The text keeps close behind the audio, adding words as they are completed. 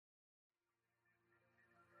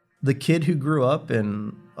The kid who grew up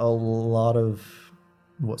in a lot of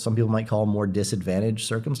what some people might call more disadvantaged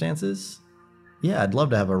circumstances, yeah, I'd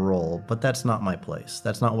love to have a role, but that's not my place.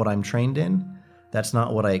 That's not what I'm trained in. That's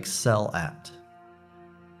not what I excel at.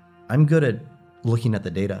 I'm good at looking at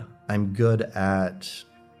the data. I'm good at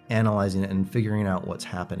analyzing it and figuring out what's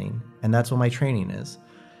happening. And that's what my training is.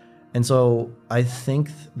 And so I think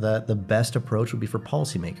that the best approach would be for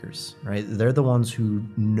policymakers, right? They're the ones who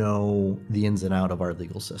know the ins and outs of our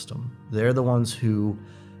legal system. They're the ones who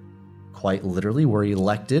quite literally were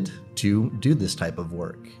elected to do this type of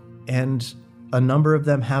work. And a number of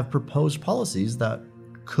them have proposed policies that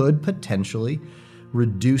could potentially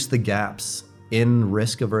reduce the gaps in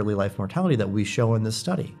risk of early life mortality that we show in this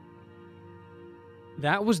study.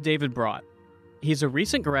 That was David Brott. He's a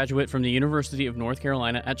recent graduate from the University of North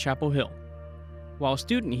Carolina at Chapel Hill. While a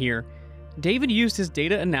student here, David used his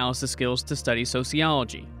data analysis skills to study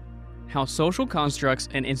sociology, how social constructs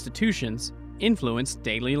and institutions influence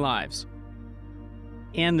daily lives.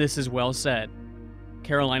 And this is Well Said,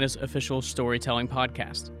 Carolina's official storytelling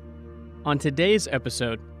podcast. On today's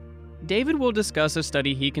episode, David will discuss a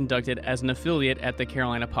study he conducted as an affiliate at the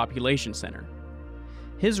Carolina Population Center.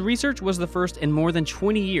 His research was the first in more than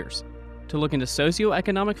 20 years to look into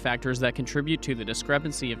socioeconomic factors that contribute to the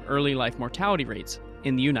discrepancy of early life mortality rates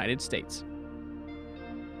in the United States.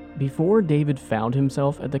 Before David found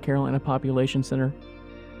himself at the Carolina Population Center,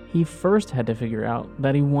 he first had to figure out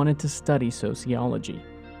that he wanted to study sociology.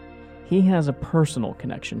 He has a personal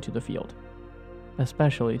connection to the field,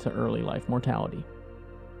 especially to early life mortality.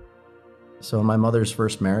 So in my mother's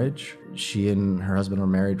first marriage, she and her husband were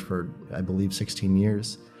married for, I believe, 16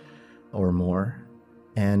 years or more,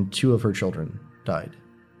 and 2 of her children died.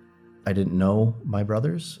 I didn't know my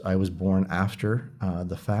brothers. I was born after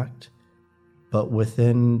the fact. But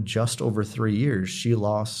within just over 3 years, she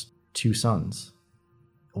lost 2 sons.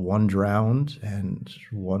 One drowned and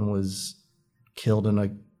one was killed in a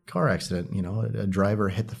car accident. You know, a driver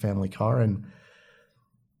hit the family car. And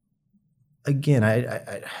again,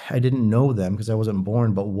 I didn't know them because I wasn't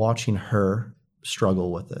born, but watching her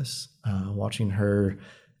struggle with this, watching her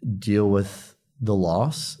deal with the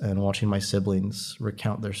loss and watching my siblings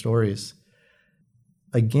recount their stories,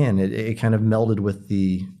 again, it kind of melded with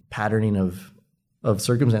the patterning of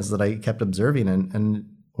circumstances that I kept observing. And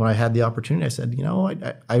when I had the opportunity, I said, you know,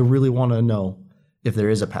 I really want to know if there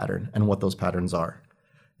is a pattern and what those patterns are.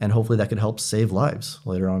 And hopefully that could help save lives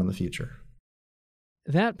later on in the future.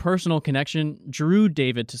 That personal connection drew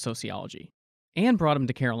David to sociology and brought him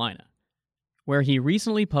to Carolina, where he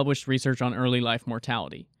recently published research on early life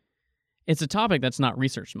mortality. It's a topic that's not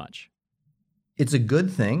researched much. It's a good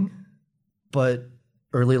thing, but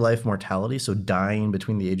early life mortality, so dying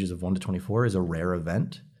between the ages of 1 to 24, is a rare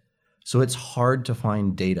event. So it's hard to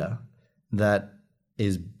find data that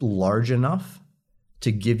is large enough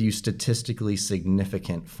to give you statistically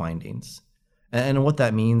significant findings. And what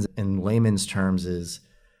that means in layman's terms is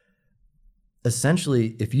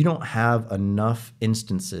essentially if you don't have enough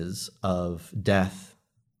instances of death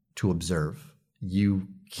to observe, you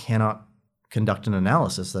cannot conduct an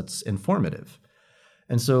analysis that's informative.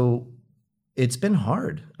 And so it's been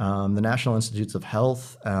hard. The National Institutes of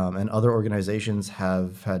Health and other organizations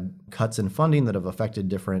have had cuts in funding that have affected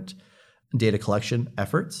different data collection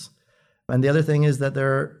efforts. And the other thing is that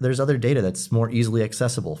there's other data that's more easily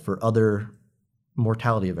accessible for other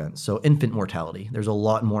mortality events. So infant mortality, there's a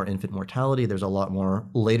lot more infant mortality. There's a lot more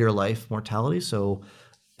later life mortality. So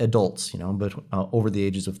adults, but over the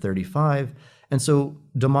ages of 35. And so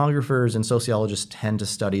demographers and sociologists tend to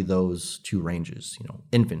study those 2 ranges,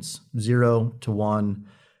 infants 0 to 1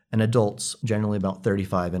 and adults generally about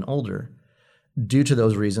 35 and older. Due to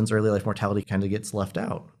those reasons, early life mortality kind of gets left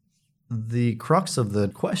out. The crux of the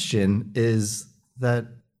question is that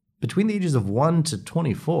between the ages of 1 to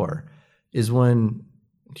 24 is when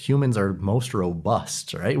humans are most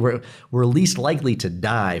robust, right? We're least likely to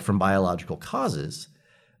die from biological causes,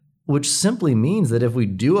 which simply means that if we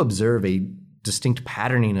do observe a distinct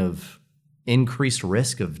patterning of increased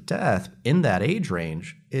risk of death in that age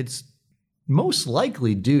range, it's most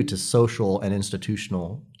likely due to social and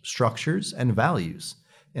institutional structures and values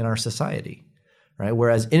in our society, right?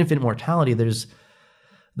 Whereas infant mortality, there's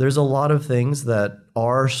a lot of things that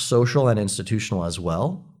are social and institutional as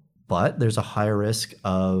well, but there's a higher risk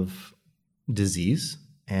of disease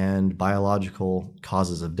and biological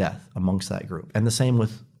causes of death amongst that group. And the same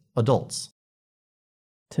with adults.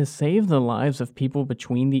 To save the lives of people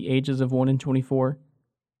between the ages of 1 and 24,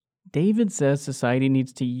 David says society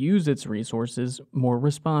needs to use its resources more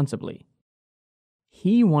responsibly.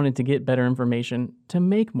 He wanted to get better information to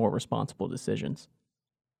make more responsible decisions.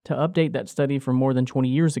 to update that study from more than 20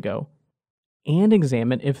 years ago and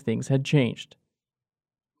examine if things had changed.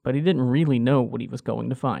 But he didn't really know what he was going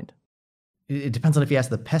to find. It depends on if you ask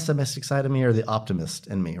the pessimistic side of me or the optimist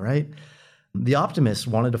in me, right? The optimist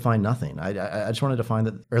wanted to find nothing. I just wanted to find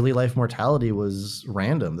that early life mortality was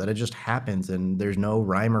random, that it just happens and there's no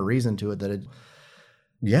rhyme or reason to it,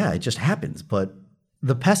 it just happens. But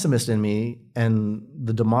the pessimist in me and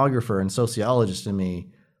the demographer and sociologist in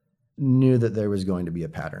me knew that there was going to be a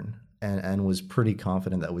pattern and was pretty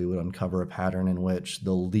confident that we would uncover a pattern in which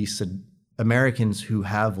the least Americans who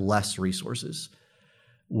have less resources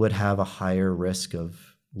would have a higher risk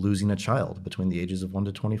of losing a child between the ages of 1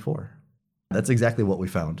 to 24. That's exactly what we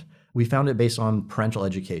found. We found it based on parental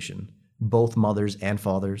education, both mothers and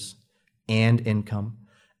fathers, and income,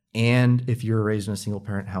 and if you were raised in a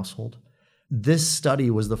single-parent household. This study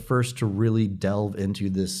was the first to really delve into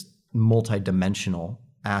this multidimensional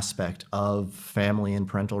aspect of family and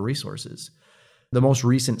parental resources. The most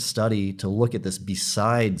recent study to look at this,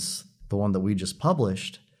 besides the one that we just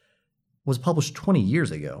published, was published 22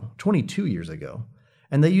 years ago,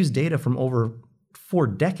 and they used data from over 4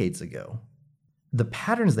 decades ago. The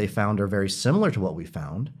patterns they found are very similar to what we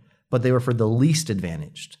found, but they were for the least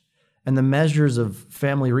advantaged. And the measures of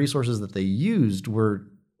family resources that they used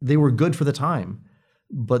were good for the time,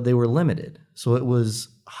 but they were limited. So it was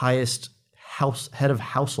highest head of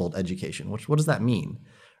household education, which, what does that mean,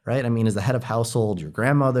 right? I mean, is the head of household your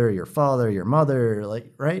grandmother, your father, your mother,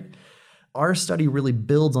 right? Our study really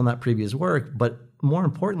builds on that previous work, but more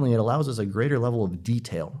importantly, it allows us a greater level of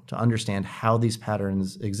detail to understand how these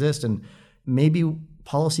patterns exist, and maybe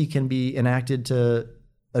policy can be enacted to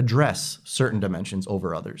address certain dimensions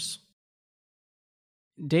over others.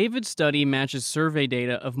 David's study matches survey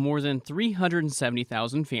data of more than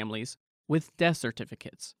 370,000 families with death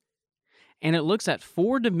certificates, and it looks at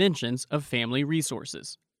 4 dimensions of family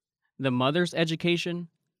resources: the mother's education,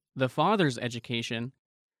 the father's education,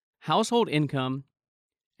 household income,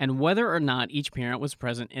 and whether or not each parent was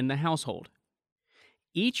present in the household.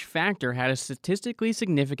 Each factor had a statistically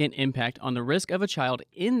significant impact on the risk of a child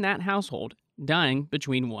in that household dying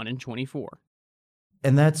between 1 and 24.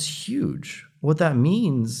 And that's huge. What that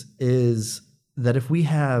means is that if we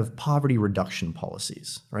have poverty reduction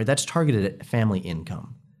policies, right, that's targeted at family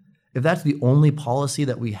income. If that's the only policy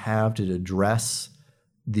that we have to address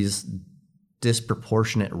this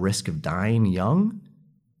disproportionate risk of dying young,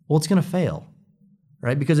 well, it's going to fail,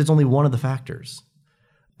 right? Because it's only one of the factors.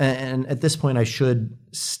 And at this point, I should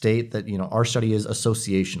state that, our study is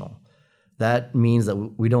associational. That means that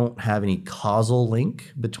we don't have any causal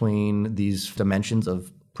link between these dimensions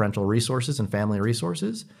of parental resources and family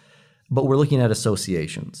resources, but we're looking at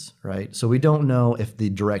associations, right? So we don't know if the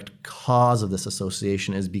direct cause of this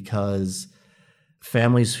association is because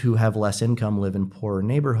families who have less income live in poorer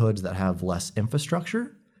neighborhoods that have less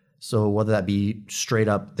infrastructure. So whether that be straight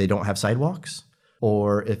up, they don't have sidewalks,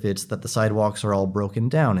 or if it's that the sidewalks are all broken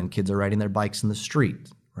down and kids are riding their bikes in the street,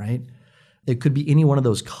 right? It could be any one of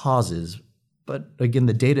those causes. But again,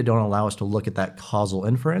 the data don't allow us to look at that causal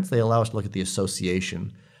inference. They allow us to look at the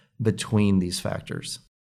association between these factors.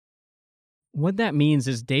 What that means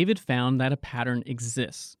is David found that a pattern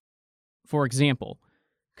exists. For example,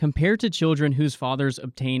 compared to children whose fathers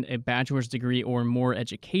obtained a bachelor's degree or more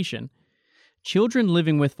education, children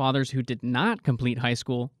living with fathers who did not complete high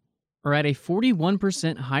school are at a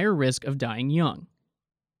 41% higher risk of dying young.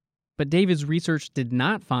 But David's research did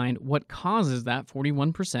not find what causes that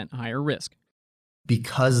 41% higher risk.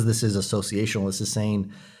 Because this is associational, this is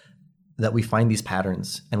saying that we find these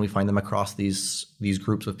patterns and we find them across these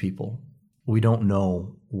groups of people. We don't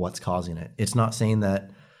know what's causing it. It's not saying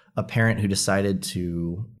that a parent who decided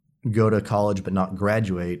to go to college but not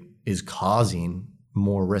graduate is causing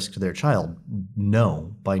more risk to their child.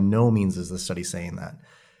 No, by no means is the study saying that.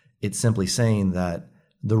 It's simply saying that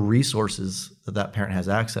the resources that that parent has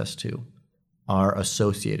access to are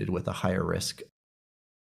associated with a higher risk.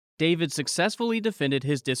 David successfully defended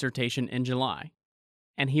his dissertation in July,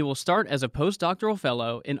 and he will start as a postdoctoral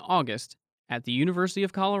fellow in August at the University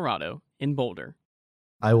of Colorado in Boulder.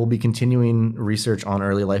 I will be continuing research on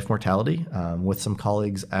early life mortality with some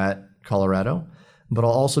colleagues at Colorado, but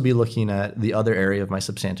I'll also be looking at the other area of my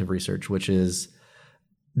substantive research, which is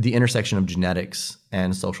the intersection of genetics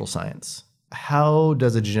and social science. How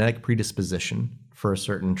does a genetic predisposition for a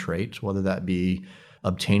certain trait, whether that be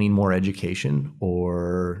obtaining more education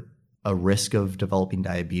or a risk of developing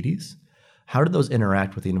diabetes, how do those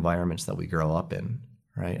interact with the environments that we grow up in,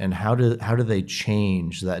 right? And how do they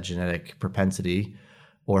change that genetic propensity,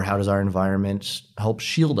 or how does our environment help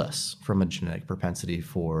shield us from a genetic propensity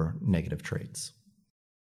for negative traits?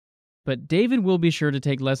 But David will be sure to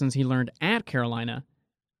take lessons he learned at Carolina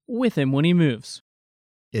with him when he moves.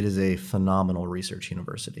 It is a phenomenal research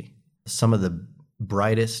university. Some of the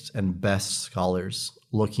brightest and best scholars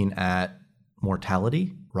looking at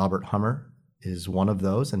mortality, Robert Hummer is one of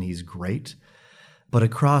those, and he's great. But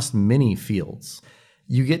across many fields,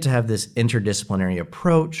 you get to have this interdisciplinary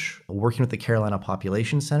approach. Working with the Carolina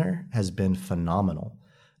Population Center has been phenomenal.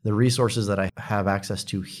 The resources that I have access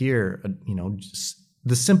to here, just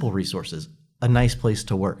the simple resources, a nice place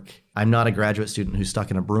to work. I'm not a graduate student who's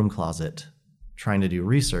stuck in a broom closet trying to do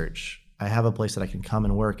research. I have a place that I can come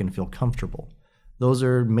and work and feel comfortable. Those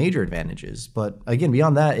are major advantages. But again,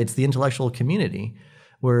 beyond that, it's the intellectual community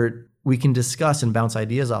where we can discuss and bounce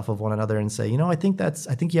ideas off of one another and say, I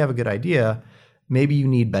think you have a good idea. Maybe you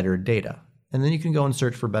need better data. And then you can go and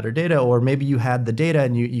search for better data, or maybe you had the data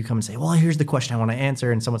and you come and say, well, here's the question I want to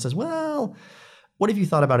answer. And someone says, well, what if you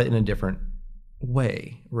thought about it in a different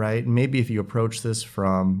way, right? Maybe if you approach this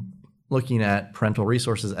from looking at parental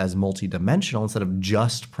resources as multidimensional instead of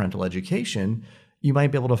just parental education, you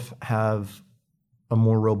might be able to have a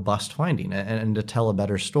more robust finding and to tell a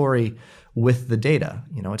better story with the data.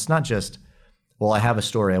 It's not just, well, I have a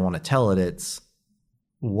story, I want to tell it. It's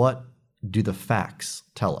what do the facts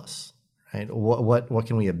tell us, right? What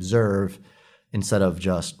can we observe instead of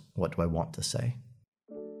just what do I want to say?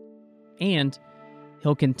 And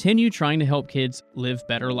he'll continue trying to help kids live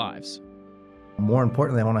better lives. More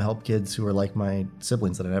importantly, I want to help kids who are like my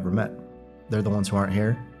siblings that I never met. They're the ones who aren't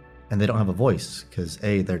here, and they don't have a voice because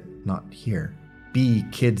A, they're not here. B,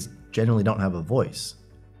 kids generally don't have a voice.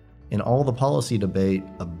 In all the policy debate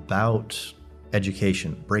about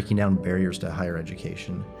education, breaking down barriers to higher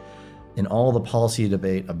education, in all the policy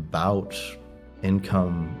debate about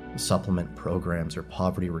income supplement programs or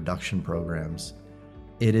poverty reduction programs,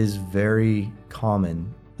 it is very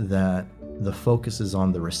common that the focus is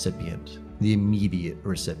on the recipient, the immediate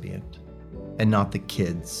recipient, and not the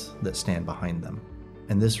kids that stand behind them.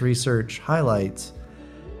 And this research highlights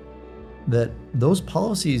that those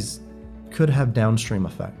policies could have downstream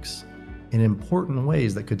effects in important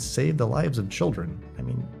ways that could save the lives of children. I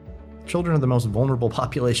mean, children are the most vulnerable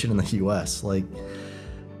population in the US.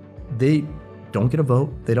 They don't get a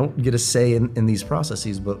vote, they don't get a say in these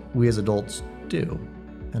processes, but we as adults do.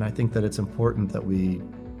 And I think that it's important that we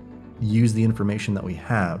use the information that we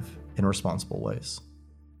have in responsible ways.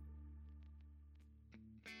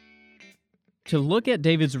 To look at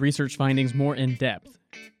David's research findings more in depth,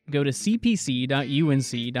 go to cpc.unc.edu.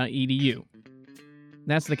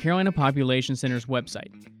 That's the Carolina Population Center's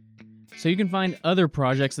website. So you can find other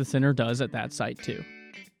projects the center does at that site too.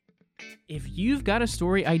 If you've got a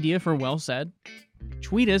story idea for Well Said,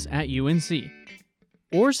 tweet us at UNC,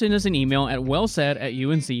 or send us an email at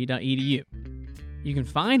wellsaid@unc.edu. You can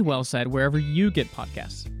find Well Said wherever you get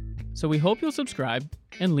podcasts. So we hope you'll subscribe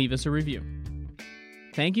and leave us a review.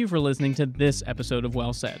 Thank you for listening to this episode of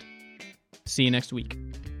Well Said. See you next week.